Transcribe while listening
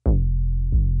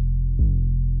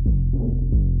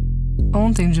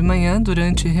Ontem de manhã,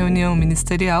 durante reunião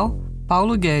ministerial,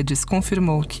 Paulo Guedes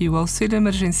confirmou que o auxílio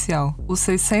emergencial, os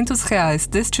R$ 600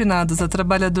 destinados a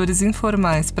trabalhadores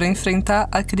informais para enfrentar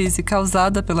a crise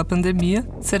causada pela pandemia,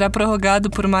 será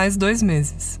prorrogado por mais 2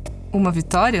 meses. Uma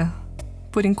vitória?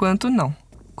 Por enquanto, não.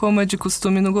 Como é de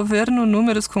costume no governo,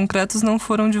 números concretos não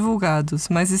foram divulgados,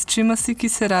 mas estima-se que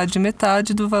será de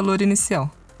metade do valor inicial,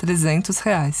 R$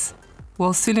 300. O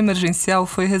auxílio emergencial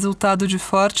foi resultado de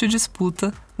forte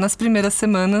disputa nas primeiras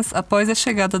semanas após a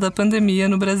chegada da pandemia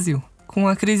no Brasil. Com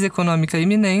a crise econômica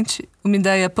iminente, uma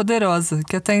ideia poderosa,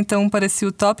 que até então parecia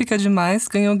utópica demais,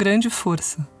 ganhou grande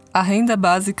força: a Renda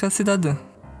Básica Cidadã.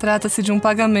 Trata-se de um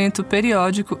pagamento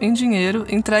periódico em dinheiro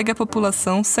entregue à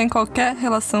população sem qualquer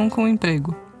relação com o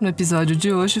emprego. No episódio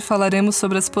de hoje falaremos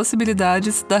sobre as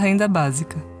possibilidades da renda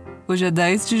básica. Hoje é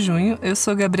 10 de junho, eu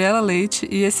sou Gabriela Leite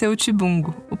e esse é o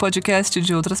Tibungo, o podcast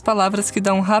de outras palavras que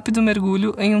dá um rápido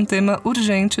mergulho em um tema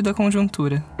urgente da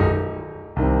conjuntura.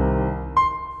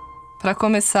 Para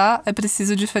começar, é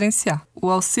preciso diferenciar. O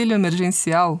auxílio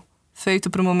emergencial, feito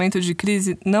para o momento de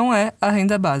crise, não é a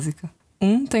renda básica.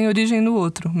 Um tem origem no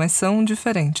outro, mas são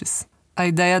diferentes. A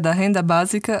ideia da renda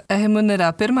básica é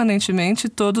remunerar permanentemente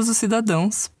todos os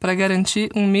cidadãos para garantir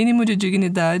um mínimo de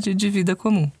dignidade de vida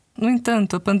comum. No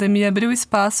entanto, a pandemia abriu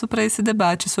espaço para esse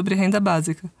debate sobre renda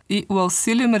básica, e o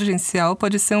auxílio emergencial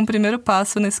pode ser um primeiro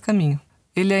passo nesse caminho.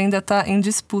 Ele ainda está em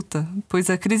disputa, pois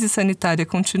a crise sanitária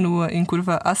continua em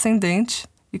curva ascendente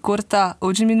e cortar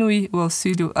ou diminuir o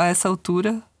auxílio a essa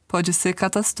altura pode ser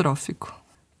catastrófico.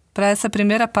 Para essa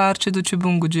primeira parte do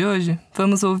Tibungo de hoje,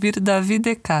 vamos ouvir Davi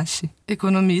Decache,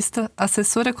 economista,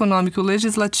 assessor econômico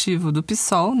legislativo do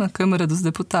PSOL na Câmara dos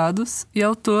Deputados e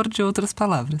autor de outras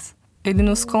palavras. Ele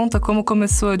nos conta como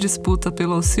começou a disputa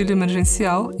pelo auxílio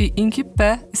emergencial e em que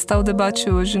pé está o debate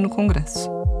hoje no Congresso.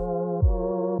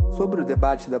 Sobre o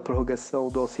debate da prorrogação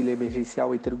do auxílio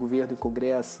emergencial entre governo e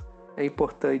Congresso, é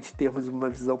importante termos uma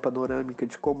visão panorâmica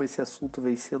de como esse assunto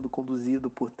vem sendo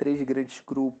conduzido por 3 grandes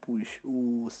grupos,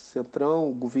 o Centrão,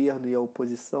 o governo e a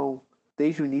oposição,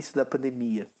 desde o início da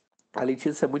pandemia. Além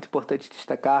disso, é muito importante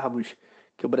destacarmos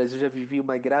que o Brasil já vivia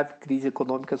uma grave crise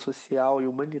econômica, social e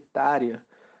humanitária,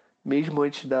 mesmo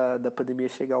antes da pandemia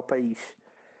chegar ao país.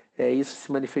 Isso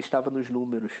se manifestava nos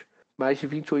números. Mais de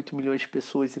 28 milhões de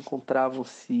pessoas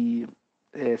encontravam-se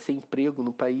sem emprego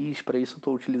no país. Para isso,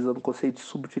 estou utilizando o conceito de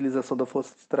subutilização da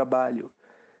força de trabalho.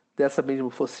 Dessa mesma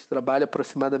força de trabalho,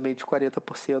 aproximadamente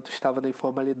 40% estava na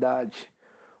informalidade.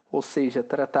 Ou seja,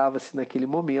 tratava-se naquele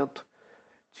momento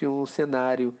de um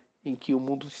cenário em que o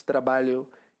mundo de trabalho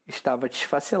estava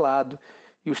desfacelado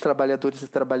e os trabalhadores e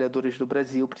trabalhadoras do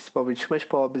Brasil, principalmente os mais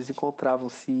pobres,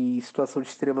 encontravam-se em situação de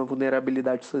extrema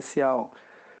vulnerabilidade social.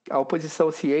 A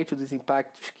oposição, ciente dos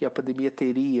impactos que a pandemia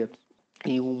teria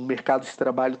em um mercado de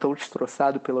trabalho tão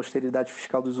destroçado pela austeridade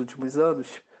fiscal dos últimos anos,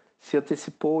 se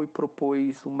antecipou e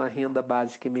propôs uma renda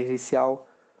básica emergencial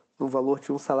no valor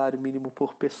de um salário mínimo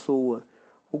por pessoa.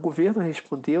 O governo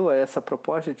respondeu a essa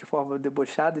proposta de forma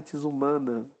debochada e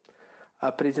desumana,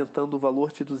 apresentando o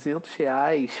valor de R$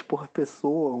 200 por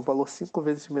pessoa, um valor 5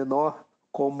 vezes menor,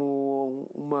 como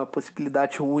uma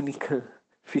possibilidade única,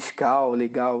 fiscal,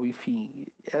 legal, enfim.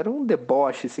 Era um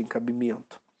deboche sem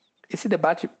cabimento. Esse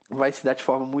debate vai se dar de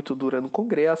forma muito dura no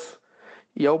Congresso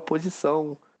e a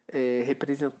oposição,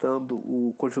 representando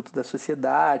o conjunto da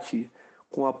sociedade,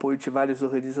 com o apoio de várias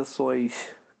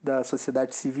organizações da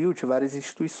sociedade civil, de várias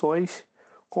instituições,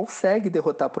 consegue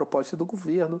derrotar a proposta do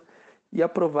governo e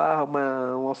aprovar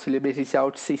um auxílio emergencial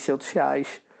de R$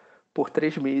 600 por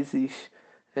 3 meses,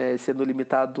 sendo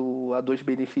limitado a 2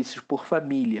 benefícios por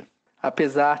família.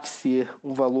 Apesar de ser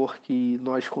um valor que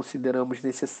nós consideramos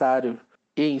necessário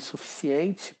e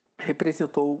insuficiente,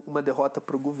 representou uma derrota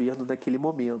para o governo naquele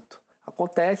momento.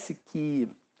 Acontece que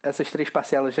essas 3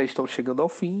 parcelas já estão chegando ao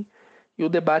fim e o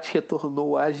debate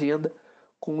retornou à agenda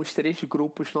com os 3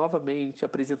 grupos novamente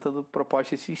apresentando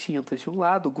propostas distintas. De um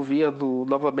lado, o governo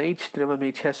novamente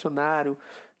extremamente reacionário,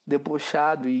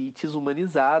 debochado e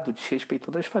desumanizado,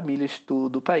 desrespeitando as famílias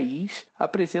do país,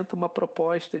 apresenta uma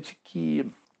proposta de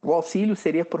que o auxílio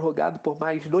seria prorrogado por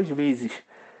mais 2 meses,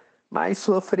 mas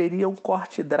sofreria um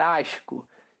corte drástico,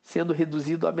 sendo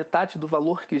reduzido à metade do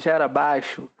valor que já era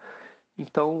baixo.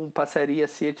 Então passaria a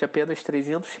ser de apenas R$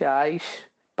 300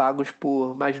 pagos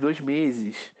por mais 2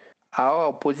 meses. A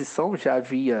oposição já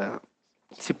havia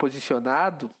se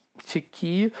posicionado de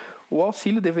que o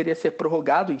auxílio deveria ser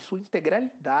prorrogado em sua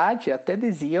integralidade até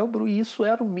dezembro, e isso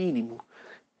era o mínimo.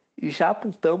 E já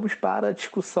apontamos para a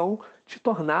discussão de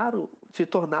torná-lo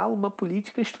uma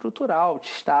política estrutural de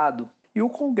Estado. E o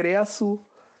Congresso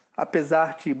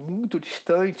apesar de muito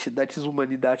distante da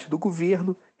desumanidade do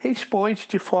governo, responde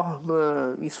de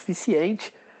forma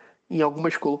insuficiente em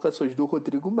algumas colocações do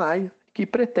Rodrigo Maia, que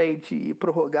pretende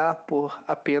prorrogar por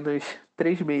apenas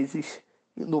 3 meses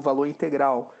no valor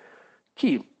integral,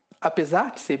 que,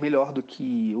 apesar de ser melhor do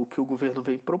que o governo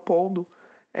vem propondo,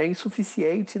 é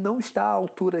insuficiente e não está à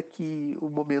altura que o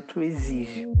momento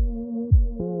exige.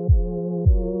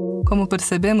 Como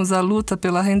percebemos, a luta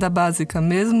pela renda básica,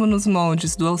 mesmo nos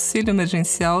moldes do auxílio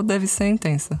emergencial, deve ser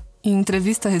intensa. Em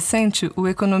entrevista recente, o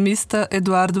economista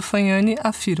Eduardo Fagnani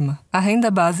afirma: a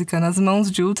renda básica nas mãos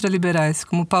de ultraliberais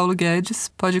como Paulo Guedes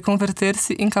pode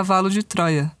converter-se em cavalo de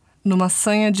Troia, numa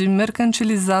sanha de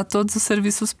mercantilizar todos os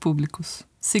serviços públicos,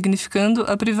 significando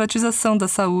a privatização da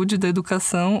saúde, da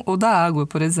educação ou da água,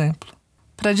 por exemplo.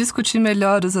 Para discutir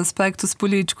melhor os aspectos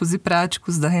políticos e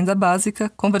práticos da renda básica,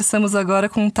 conversamos agora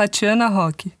com Tatiana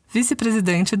Roque,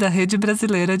 vice-presidente da Rede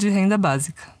Brasileira de Renda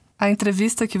Básica. A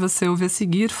entrevista que você ouve a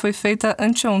seguir foi feita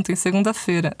anteontem,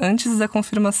 segunda-feira, antes da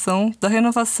confirmação da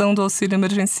renovação do auxílio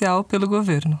emergencial pelo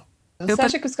governo. Você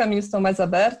acha que os caminhos estão mais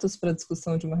abertos para a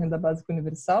discussão de uma renda básica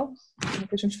universal? Como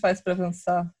que a gente faz para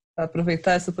avançar, para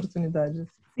aproveitar essa oportunidade?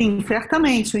 Sim,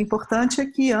 certamente. O importante é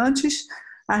que antes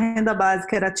a renda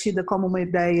básica era tida como uma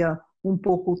ideia um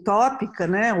pouco utópica,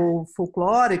 né, ou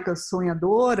folclórica,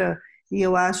 sonhadora, e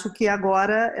eu acho que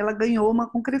agora ela ganhou uma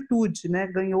concretude, né,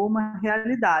 ganhou uma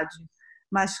realidade.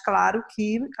 Mas claro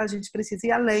que a gente precisa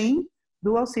ir além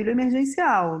do auxílio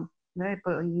emergencial, né,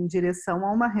 em direção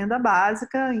a uma renda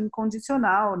básica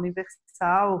incondicional,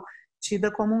 universal, tida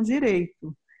como um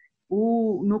direito.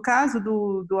 No caso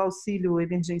do auxílio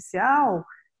emergencial,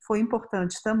 foi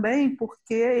importante também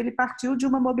porque ele partiu de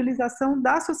uma mobilização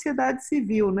da sociedade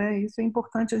civil, né? Isso é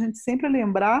importante a gente sempre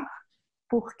lembrar,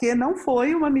 porque não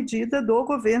foi uma medida do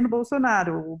governo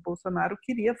Bolsonaro. O Bolsonaro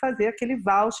queria fazer aquele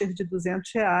voucher de R$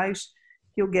 200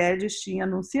 que o Guedes tinha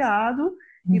anunciado,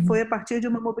 e foi a partir de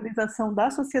uma mobilização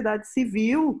da sociedade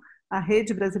civil, a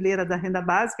Rede Brasileira da Renda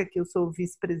Básica, que eu sou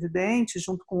vice-presidente,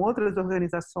 junto com outras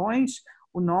organizações,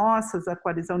 o Nossas, a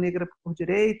Coalizão Negra por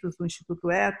Direitos, o Instituto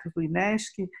Etos, o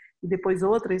INESC, e depois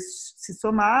outras se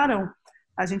somaram.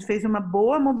 A gente fez uma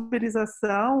boa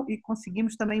mobilização e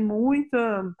conseguimos também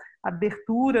muita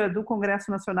abertura do Congresso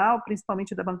Nacional,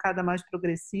 principalmente da bancada mais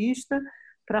progressista,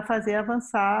 para fazer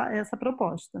avançar essa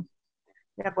proposta.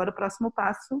 E agora o próximo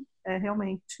passo é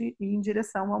realmente ir em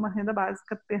direção a uma renda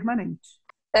básica permanente.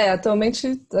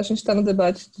 Atualmente a gente está no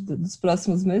debate dos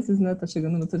próximos meses, né? Está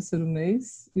chegando no 3º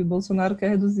mês e o Bolsonaro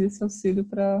quer reduzir esse auxílio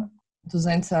para R$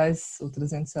 200 ou R$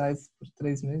 300 por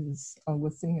 3 meses, algo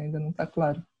assim, ainda não está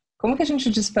claro. Como que a gente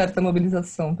desperta a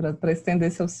mobilização para estender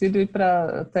esse auxílio e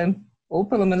para até, ou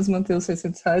pelo menos manter os R$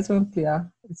 600 ou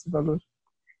ampliar esse valor?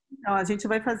 Então, a gente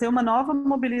vai fazer uma nova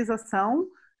mobilização,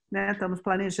 né? Estamos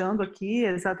planejando aqui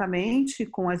exatamente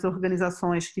com as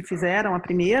organizações que fizeram a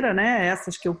primeira, né?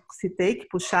 Essas que eu citei, que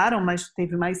puxaram, mas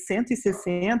teve mais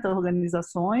 160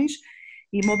 organizações,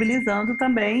 e mobilizando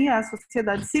também a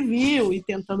sociedade civil e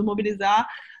tentando mobilizar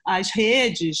as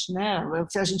redes, né?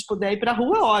 Se a gente puder ir para a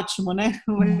rua, ótimo, né?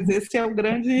 Mas esse é a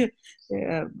grande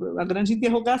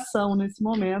interrogação nesse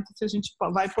momento, se a gente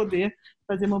vai poder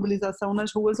fazer mobilização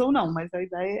nas ruas ou não. Mas a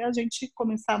ideia é a gente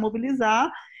começar a mobilizar.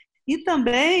 E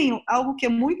também, algo que é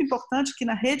muito importante, que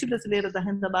na Rede Brasileira da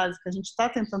Renda Básica a gente está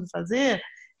tentando fazer,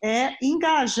 é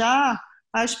engajar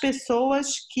as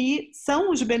pessoas que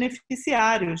são os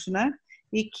beneficiários, né?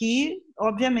 E que,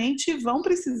 obviamente, vão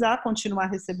precisar continuar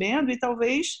recebendo e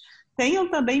talvez tenham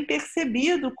também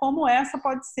percebido como essa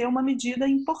pode ser uma medida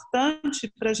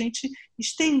importante para a gente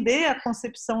estender a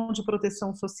concepção de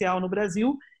proteção social no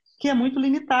Brasil, que é muito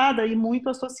limitada e muito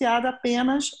associada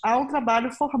apenas ao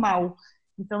trabalho formal.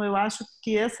 Então, eu acho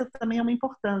que essa também é uma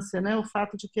importância, né? O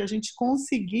fato de que a gente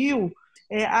conseguiu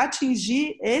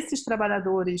atingir esses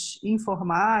trabalhadores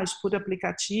informais por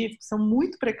aplicativo, que são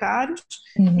muito precários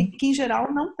e que, em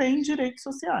geral, não têm direitos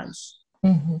sociais.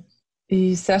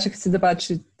 E você acha que esse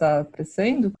debate está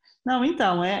crescendo? Não,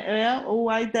 então,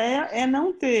 a ideia é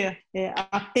não ter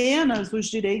apenas os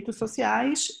direitos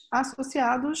sociais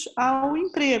associados ao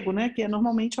emprego, né, que é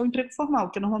normalmente ao emprego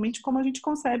formal, que é normalmente como a gente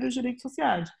concebe os direitos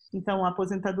sociais. Então, a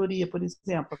aposentadoria, por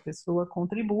exemplo, a pessoa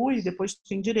contribui e depois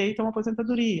tem direito a uma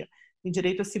aposentadoria, tem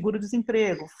direito a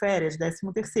seguro-desemprego, férias,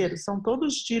 13º, são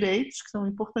todos direitos que são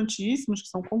importantíssimos, que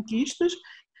são conquistas,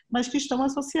 mas que estão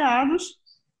associados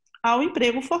ao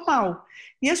emprego formal.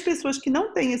 E as pessoas que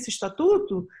não têm esse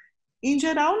estatuto, em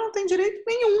geral, não têm direito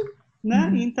nenhum,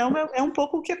 né? Então, é um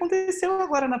pouco o que aconteceu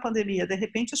agora na pandemia. De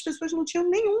repente, as pessoas não tinham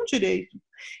nenhum direito.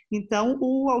 Então,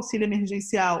 o auxílio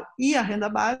emergencial e a renda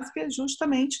básica é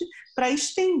justamente para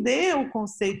estender o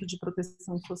conceito de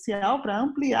proteção social, para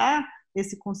ampliar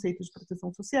esse conceito de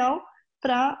proteção social,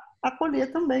 para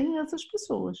acolher também essas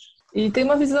pessoas. E tem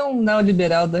uma visão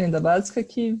neoliberal da renda básica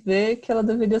que vê que ela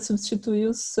deveria substituir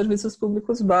os serviços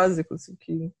públicos básicos,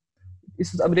 que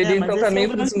isso abriria então caminho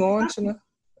para o desmonte, né?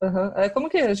 Como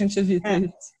que a gente evita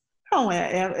isso? Não,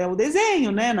 é o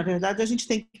desenho, né? Na verdade, a gente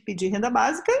tem que pedir renda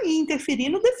básica e interferir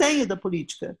no desenho da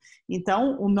política.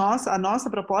 Então, a nossa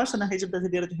proposta na Rede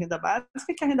Brasileira de Renda Básica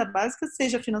é que a renda básica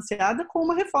seja financiada com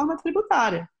uma reforma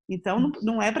tributária. Então,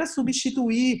 não é para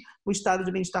substituir o estado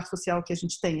de bem-estar social que a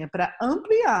gente tem, é para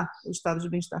ampliar o estado de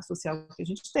bem-estar social que a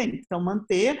gente tem. Então,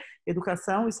 manter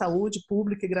educação e saúde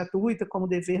pública e gratuita como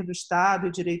dever do Estado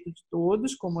e direito de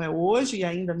todos, como é hoje, e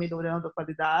ainda melhorando a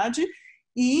qualidade,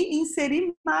 e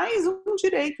inserir mais um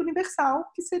direito universal,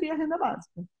 que seria a renda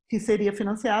básica, que seria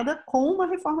financiada com uma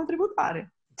reforma tributária.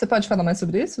 Você pode falar mais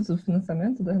sobre isso, do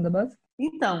financiamento da renda básica?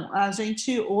 Então, a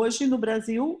gente, hoje no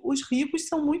Brasil, os ricos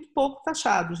são muito pouco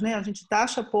taxados, né? A gente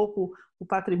taxa pouco o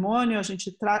patrimônio, a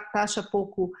gente taxa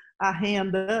pouco a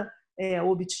renda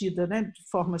obtida, né, de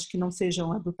formas que não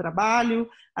sejam a do trabalho,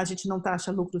 a gente não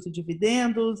taxa lucros e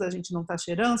dividendos, a gente não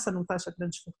taxa herança, não taxa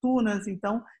grandes fortunas,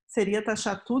 então seria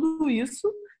taxar tudo isso,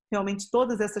 realmente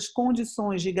todas essas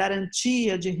condições de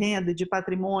garantia de renda e de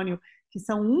patrimônio, que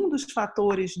são um dos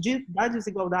fatores da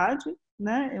desigualdade,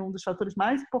 né, é um dos fatores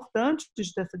mais importantes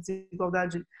dessa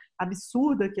desigualdade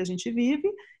absurda que a gente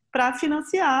vive, para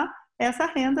financiar essa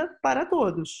renda para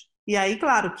todos. E aí,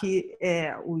 claro, que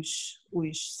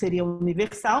seria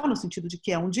universal, no sentido de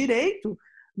que é um direito,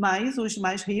 mas os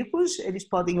mais ricos, eles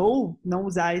podem ou não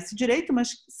usar esse direito, mas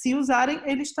se usarem,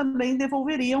 eles também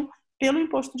devolveriam pelo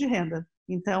imposto de renda.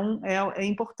 Então, é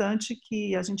importante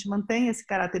que a gente mantenha esse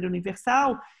caráter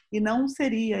universal e não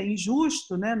seria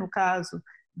injusto, né, no caso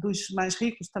dos mais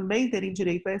ricos também terem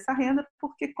direito a essa renda,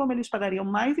 porque como eles pagariam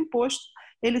mais imposto,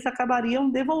 eles acabariam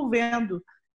devolvendo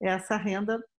essa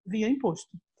renda via imposto.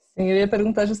 Sim, eu ia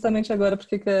perguntar justamente agora por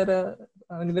que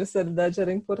a universalidade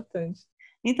era importante.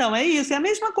 Então, é isso. É a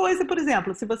mesma coisa, por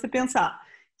exemplo, se você pensar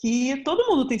que todo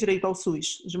mundo tem direito ao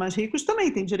SUS. Os mais ricos também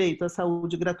têm direito à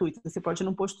saúde gratuita. Você pode ir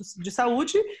num posto de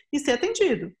saúde e ser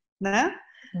atendido, né?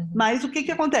 Mas o que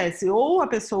acontece? Ou a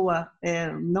pessoa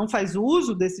não faz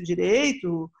uso desse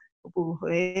direito por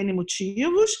N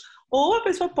motivos, ou a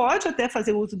pessoa pode até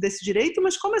fazer uso desse direito,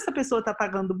 mas como essa pessoa está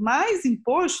pagando mais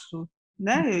imposto,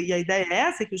 né? E a ideia é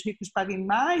essa, que os ricos paguem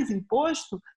mais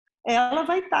imposto, ela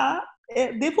vai estar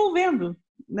devolvendo,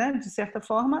 né, de certa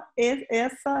forma,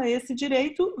 esse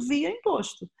direito via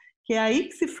imposto. Que é aí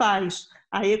que se faz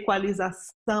a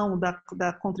equalização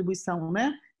da contribuição,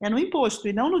 né? É no imposto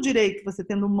e não no direito, você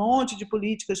tendo um monte de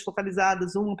políticas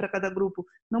focalizadas, uma para cada grupo.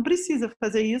 Não precisa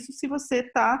fazer isso se você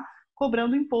está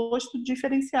cobrando imposto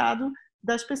diferenciado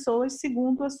das pessoas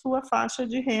segundo a sua faixa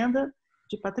de renda,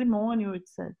 de patrimônio,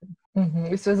 etc.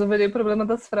 Isso resolveria o problema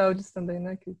das fraudes também,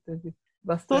 né? Que teve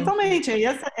bastante. Totalmente. E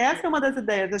essa é uma das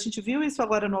ideias. A gente viu isso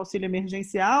agora no auxílio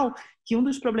emergencial, que um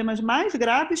dos problemas mais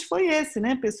graves foi esse,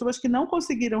 né? Pessoas que não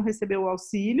conseguiram receber o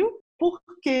auxílio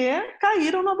porque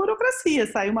caíram na burocracia.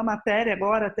 Saiu uma matéria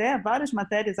agora, até várias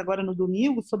matérias agora no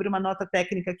domingo, sobre uma nota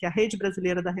técnica que a Rede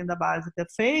Brasileira da Renda Básica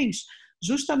fez,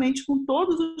 justamente com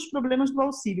todos os problemas do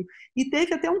auxílio. E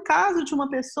teve até um caso de uma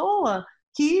pessoa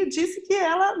que disse que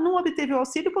ela não obteve o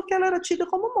auxílio porque ela era tida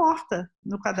como morta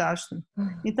no cadastro.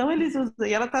 Então,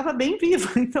 e ela estava bem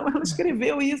viva, então ela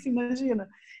escreveu isso, imagina.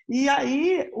 E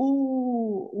aí,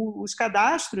 os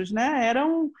cadastros, né,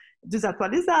 eram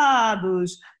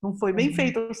desatualizados, não foi bem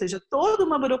feito, ou seja, toda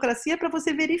uma burocracia para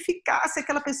você verificar se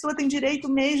aquela pessoa tem direito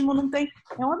mesmo ou não tem.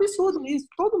 É um absurdo isso,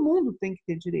 todo mundo tem que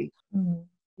ter direito.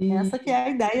 Essa que é a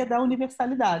ideia da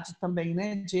universalidade também,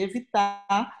 né, de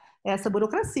evitar essa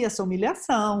burocracia, essa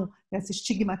humilhação, essa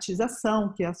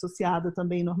estigmatização que é associada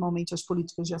também normalmente às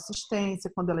políticas de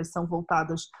assistência, quando elas são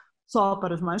voltadas só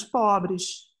para os mais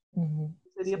pobres.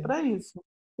 Seria para isso.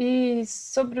 E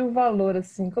sobre o valor,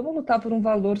 assim, como lutar por um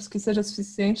valor que seja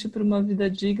suficiente para uma vida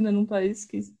digna num país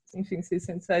que, enfim,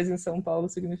 R$600 em São Paulo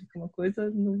significa uma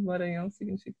coisa, no Maranhão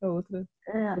significa outra,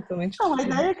 totalmente Não,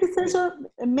 diferente. a ideia é que seja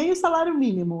meio salário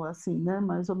mínimo, assim, né,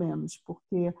 mais ou menos,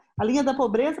 porque a linha da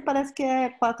pobreza parece que é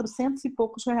 400 e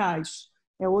poucos reais.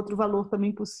 É outro valor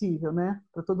também possível, né,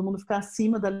 para todo mundo ficar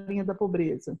acima da linha da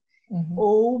pobreza.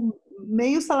 Ou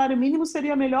meio salário mínimo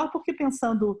seria melhor, porque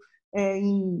pensando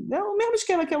o mesmo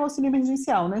esquema que é o auxílio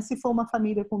emergencial, né? Se for uma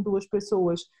família com 2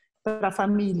 pessoas, para a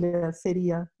família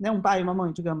seria, né, um pai e uma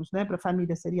mãe, digamos, né? Para a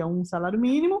família seria um salário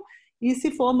mínimo, E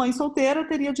se for mãe solteira,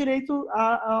 teria direito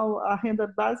à renda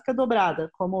básica dobrada,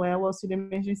 como é o auxílio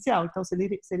emergencial. Então,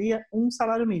 seria um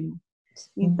salário mínimo.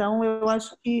 Então, eu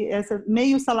acho que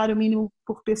meio salário mínimo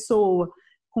por pessoa,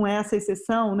 com essa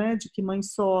exceção, né, de que mãe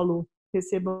solo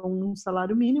recebam um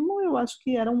salário mínimo, eu acho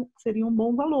que seria um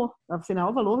bom valor. Afinal,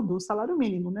 o valor do salário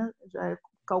mínimo, né, já é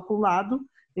calculado,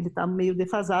 ele está meio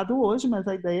defasado hoje, mas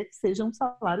a ideia é que seja um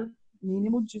salário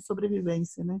mínimo de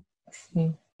sobrevivência, né?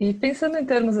 Sim. E pensando em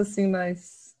termos assim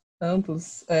mais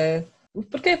amplos,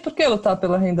 por que lutar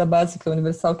pela renda básica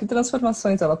universal? Que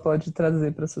transformações ela pode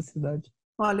trazer para a sociedade?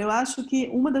 Olha, eu acho que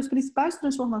uma das principais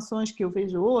transformações que eu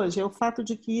vejo hoje é o fato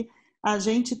de que a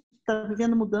gente está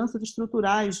vivendo mudanças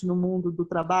estruturais no mundo do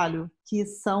trabalho que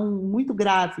são muito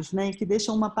graves, né? E que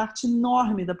deixam uma parte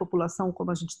enorme da população,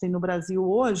 como a gente tem no Brasil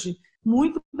hoje,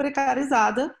 muito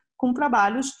precarizada com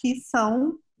trabalhos que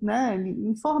são, né,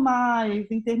 informais,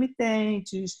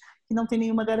 intermitentes, que não tem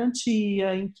nenhuma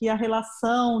garantia, em que a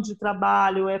relação de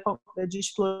trabalho é de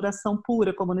exploração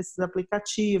pura, como nesses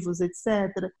aplicativos,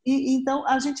 etc. E então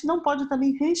a gente não pode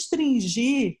também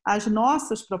restringir as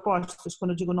nossas propostas,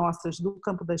 quando eu digo nossas, do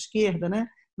campo da esquerda, né?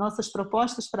 Nossas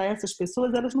propostas para essas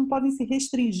pessoas, elas não podem se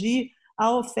restringir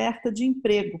à oferta de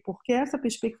emprego, porque essa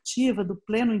perspectiva do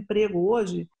pleno emprego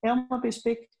hoje é uma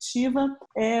perspectiva,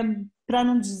 para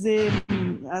não dizer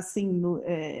assim,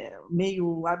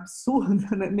 meio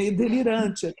absurda, né? Meio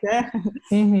delirante até,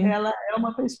 ela é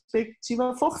uma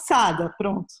perspectiva forçada,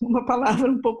 pronto, uma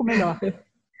palavra um pouco melhor,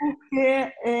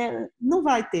 porque não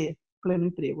vai ter pleno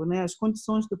emprego, né? As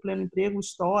condições do pleno emprego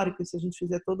histórico, se a gente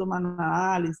fizer toda uma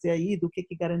análise aí do que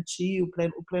garantiu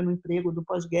o pleno emprego do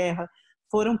pós-guerra,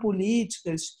 foram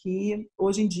políticas que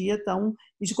hoje em dia estão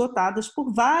esgotadas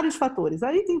por vários fatores.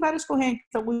 Aí tem várias correntes,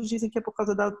 alguns dizem que é por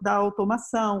causa da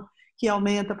automação, que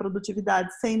aumenta a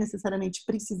produtividade sem necessariamente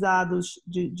precisados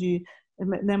de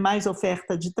né, mais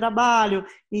oferta de trabalho.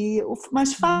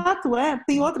 Mas fato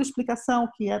tem outra explicação,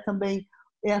 que é também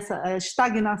essa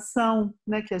estagnação,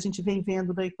 né, que a gente vem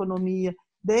vendo da economia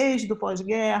desde o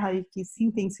pós-guerra e que se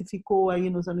intensificou aí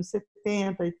nos anos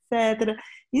 70, etc.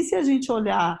 E se a gente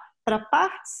olhar para a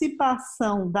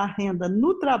participação da renda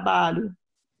no trabalho,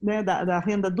 né, da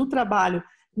renda do trabalho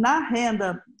na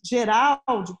renda geral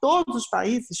de todos os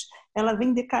países, ela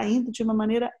vem decaindo de uma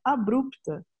maneira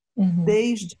abrupta,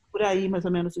 desde por aí, mais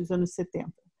ou menos, dos anos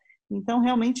 70. Então,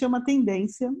 realmente é uma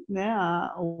tendência, né,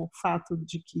 o fato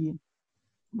de que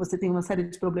você tem uma série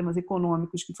de problemas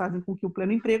econômicos que fazem com que o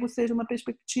pleno emprego seja uma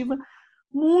perspectiva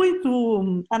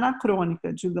muito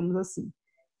anacrônica, digamos assim.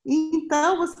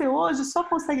 Então, você hoje só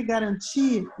consegue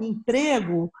garantir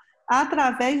emprego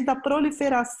através da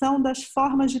proliferação das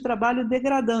formas de trabalho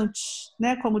degradantes,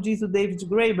 né? Como diz o David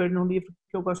Graeber, num livro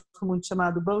que eu gosto muito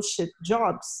chamado Bullshit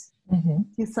Jobs,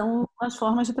 que são as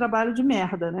formas de trabalho de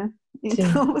merda, né?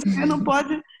 Então, você não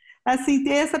pode assim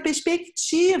ter essa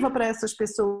perspectiva para essas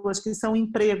pessoas que são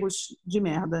empregos de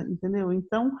merda, entendeu?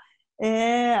 Então,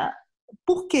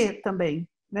 por que também?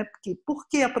 Né? Por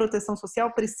que a proteção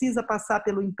social precisa passar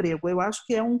pelo emprego? Eu acho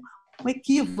que é um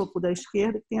equívoco da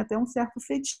esquerda, que tem até um certo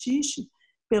fetiche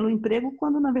pelo emprego,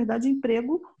 quando, na verdade,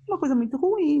 emprego é uma coisa muito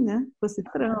ruim, né? Você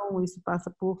trão, isso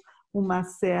passa por uma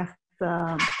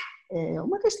certa...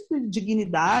 uma questão de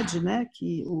dignidade, né?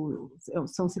 Que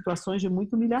são situações de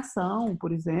muita humilhação,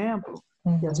 por exemplo,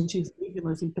 que a gente vive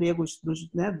nos empregos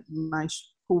né, mais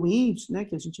ruins, né,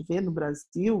 que a gente vê no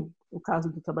Brasil, o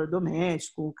caso do trabalho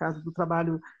doméstico, o caso do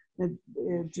trabalho, né,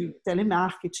 de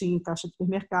telemarketing, caixa de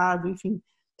supermercado, enfim,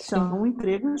 são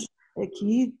empregos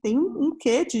que têm um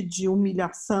quê de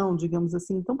humilhação, digamos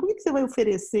assim. Então, por que você vai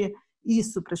oferecer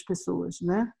isso para as pessoas,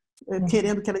 né?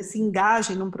 Querendo que elas se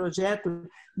engajem num projeto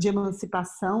de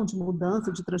emancipação, de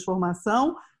mudança, de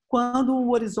transformação, quando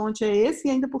o horizonte é esse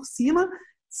e ainda por cima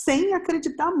sem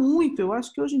acreditar muito. Eu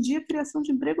acho que hoje em dia a criação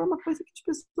de emprego é uma coisa que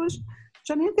as pessoas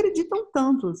já nem acreditam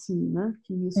tanto assim, né?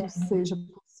 Que isso seja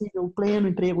possível, o pleno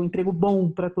emprego, um emprego bom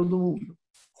para todo mundo.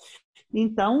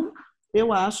 Então,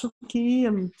 eu acho que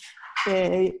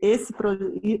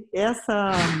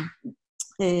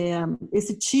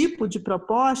esse tipo de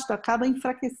proposta acaba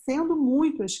enfraquecendo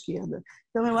muito a esquerda.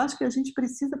 Então, eu acho que a gente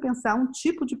precisa pensar um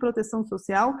tipo de proteção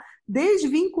social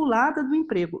desvinculada do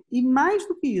emprego. E mais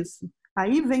do que isso,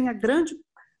 aí vem a grande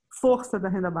força da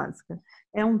renda básica.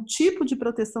 É um tipo de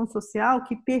proteção social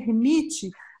que permite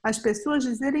as pessoas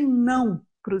dizerem não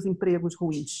para os empregos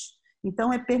ruins.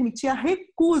 Então, é permitir a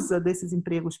recusa desses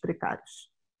empregos precários.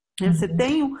 Você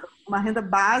tem uma renda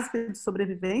básica de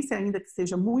sobrevivência, ainda que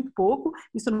seja muito pouco,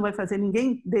 isso não vai fazer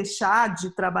ninguém deixar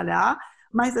de trabalhar,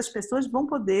 mas as pessoas vão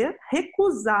poder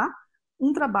recusar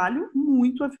um trabalho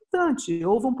muito aviltante,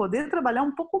 ou vão poder trabalhar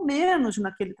um pouco menos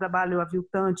naquele trabalho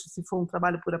aviltante, se for um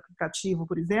trabalho por aplicativo,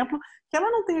 por exemplo, que ela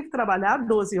não tenha que trabalhar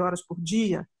 12 horas por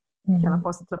dia, que ela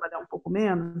possa trabalhar um pouco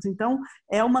menos. Então,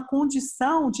 é uma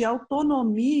condição de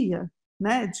autonomia,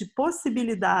 né, de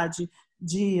possibilidade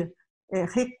de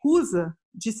recusa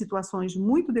de situações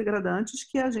muito degradantes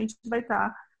que a gente vai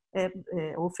estar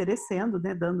oferecendo,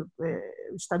 né,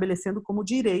 estabelecendo como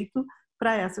direito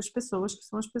para essas pessoas, que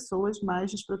são as pessoas mais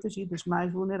desprotegidas,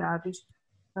 mais vulneráveis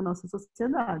da nossa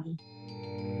sociedade.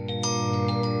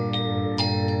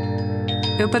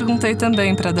 Eu perguntei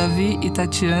também para Davi e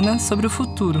Tatiana sobre o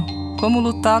futuro, como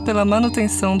lutar pela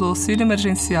manutenção do auxílio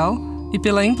emergencial e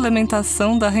pela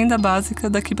implementação da renda básica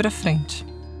daqui para frente.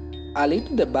 Além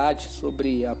do debate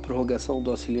sobre a prorrogação do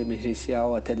auxílio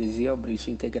emergencial até dezembro em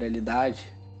sua integralidade,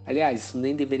 aliás, isso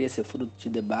nem deveria ser fruto de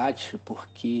debate,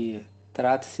 porque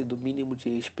trata-se do mínimo de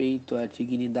respeito à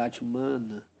dignidade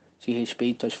humana, de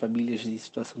respeito às famílias em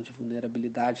situação de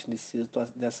vulnerabilidade,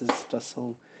 nessa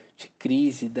situação de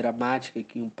crise dramática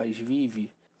que um país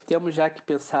vive. Temos já que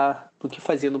pensar no que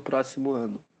fazer no próximo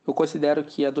ano. Eu considero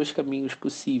que há 2 caminhos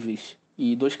possíveis,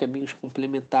 e 2 caminhos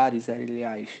complementares,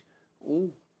 aliás.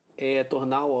 Um é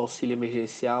tornar o auxílio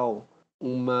emergencial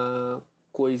uma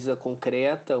coisa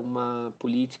concreta, uma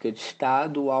política de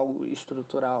Estado, algo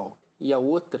estrutural. E a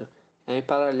outra é, em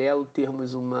paralelo,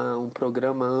 termos um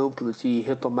programa amplo de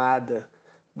retomada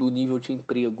do nível de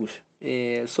empregos.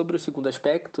 Sobre o segundo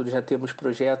aspecto, já temos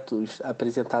projetos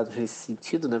apresentados nesse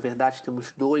sentido. Na verdade,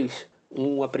 temos 2,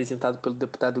 um apresentado pelo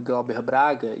deputado Glauber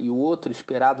Braga e o outro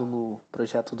esperado no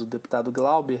projeto do deputado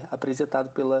Glauber,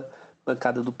 apresentado pela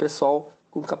bancada do PSOL,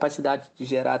 com capacidade de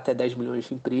gerar até 10 milhões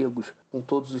de empregos, com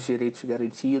todos os direitos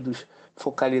garantidos,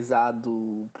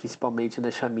 focalizado principalmente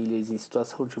nas famílias em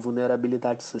situação de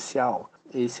vulnerabilidade social.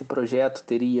 Esse projeto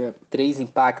teria 3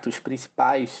 impactos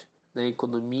principais na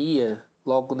economia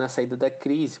logo na saída da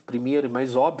crise. Primeiro, e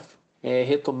mais óbvio, é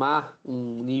retomar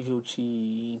um nível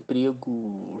de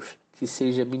empregos que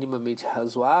seja minimamente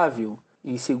razoável.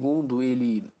 Em segundo,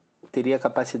 ele teria a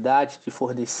capacidade de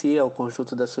fornecer ao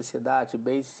conjunto da sociedade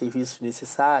bens e serviços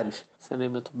necessários,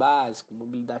 saneamento básico,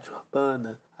 mobilidade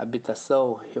urbana,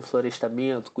 habitação,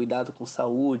 reflorestamento, cuidado com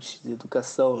saúde,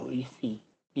 educação, enfim,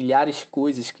 milhares de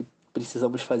coisas que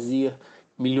precisamos fazer,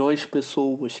 milhões de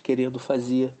pessoas querendo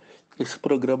fazer. Esse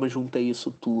programa junta isso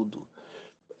tudo.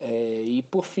 E,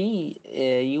 por fim,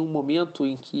 em um momento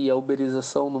em que a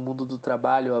uberização no mundo do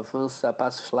trabalho avança a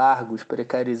passos largos,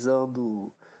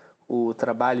 precarizando o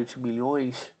trabalho de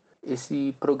milhões,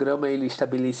 esse programa ele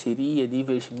estabeleceria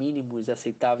níveis mínimos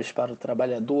aceitáveis para o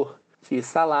trabalhador de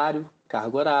salário,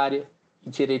 carga horária e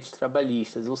direitos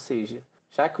trabalhistas. Ou seja,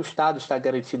 já que o Estado está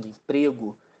garantindo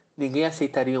emprego, ninguém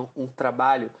aceitaria um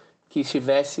trabalho que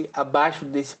estivesse abaixo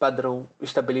desse padrão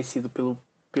estabelecido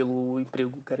pelo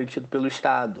emprego garantido pelo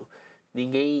Estado.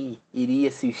 Ninguém iria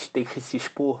ter que se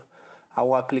expor a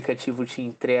um aplicativo de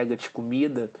entrega de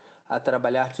comida a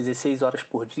trabalhar 16 horas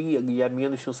por dia, ganhar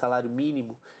menos de um salário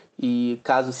mínimo, e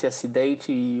caso se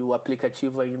acidente, o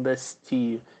aplicativo ainda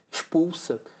te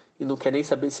expulsa e não quer nem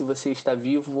saber se você está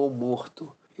vivo ou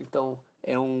morto. Então,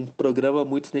 é um programa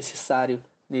muito necessário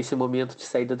nesse momento de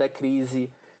saída da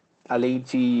crise, além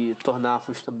de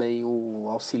tornarmos também o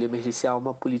auxílio emergencial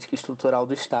uma política estrutural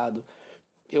do Estado.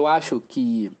 Eu acho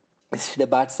que esses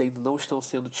debates ainda não estão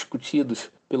sendo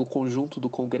discutidos pelo conjunto do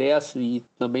Congresso e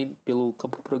também pelo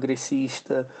campo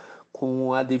progressista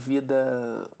com a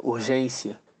devida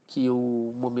urgência que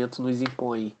o momento nos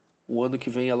impõe. O ano que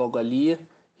vem é logo ali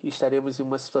e estaremos em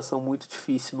uma situação muito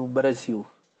difícil no Brasil.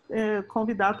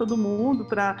 Convidar todo mundo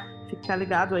para ficar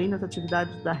ligado aí nas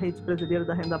atividades da Rede Brasileira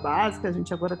da Renda Básica. A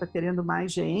gente agora está querendo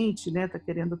mais gente, né? Está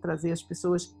querendo trazer as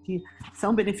pessoas que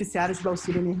são beneficiárias do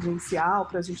auxílio emergencial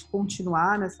para a gente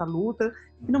continuar nessa luta,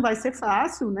 que não vai ser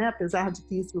fácil, né? Apesar de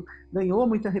que isso ganhou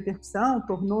muita repercussão,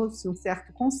 tornou-se um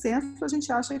certo consenso, a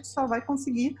gente acha que só vai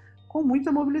conseguir com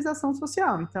muita mobilização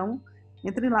social. Então,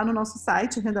 entrem lá no nosso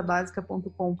site,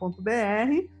 rendabasica.com.br,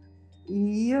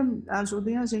 e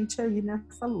ajudem a gente aí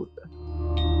nessa luta.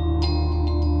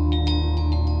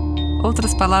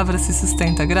 Outras Palavras se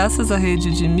sustenta graças à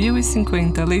rede de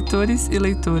 1.050 leitores e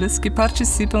leitoras que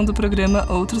participam do programa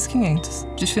Outros 500,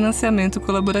 de financiamento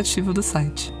colaborativo do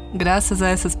site. Graças a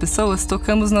essas pessoas,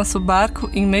 tocamos nosso barco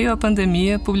em meio à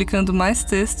pandemia, publicando mais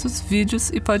textos, vídeos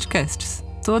e podcasts.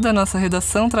 Toda a nossa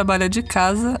redação trabalha de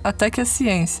casa até que a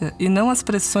ciência, e não as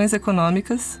pressões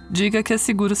econômicas, diga que é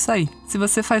seguro sair. Se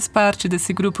você faz parte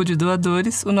desse grupo de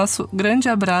doadores, o nosso grande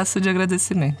abraço de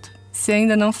agradecimento. Se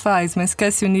ainda não faz, mas quer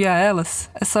se unir a elas,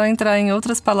 é só entrar em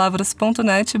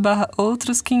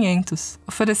outraspalavras.net/outros500.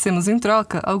 Oferecemos em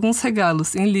troca alguns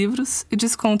regalos em livros e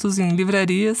descontos em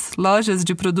livrarias, lojas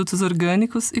de produtos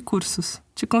orgânicos e cursos.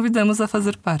 Te convidamos a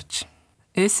fazer parte.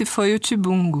 Esse foi o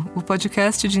Tibungo, o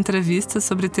podcast de entrevistas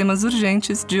sobre temas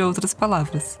urgentes de Outras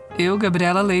Palavras. Eu,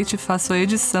 Gabriela Leite, faço a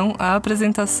edição, a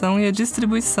apresentação e a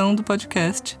distribuição do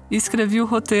podcast e escrevi o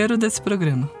roteiro desse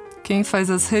programa. Quem faz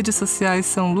as redes sociais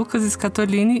são Lucas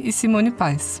Scatolini e Simone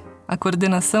Paes. A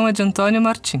coordenação é de Antônio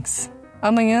Martins.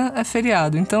 Amanhã é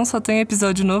feriado, então só tem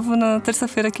episódio novo na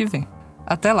terça-feira que vem.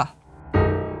 Até lá!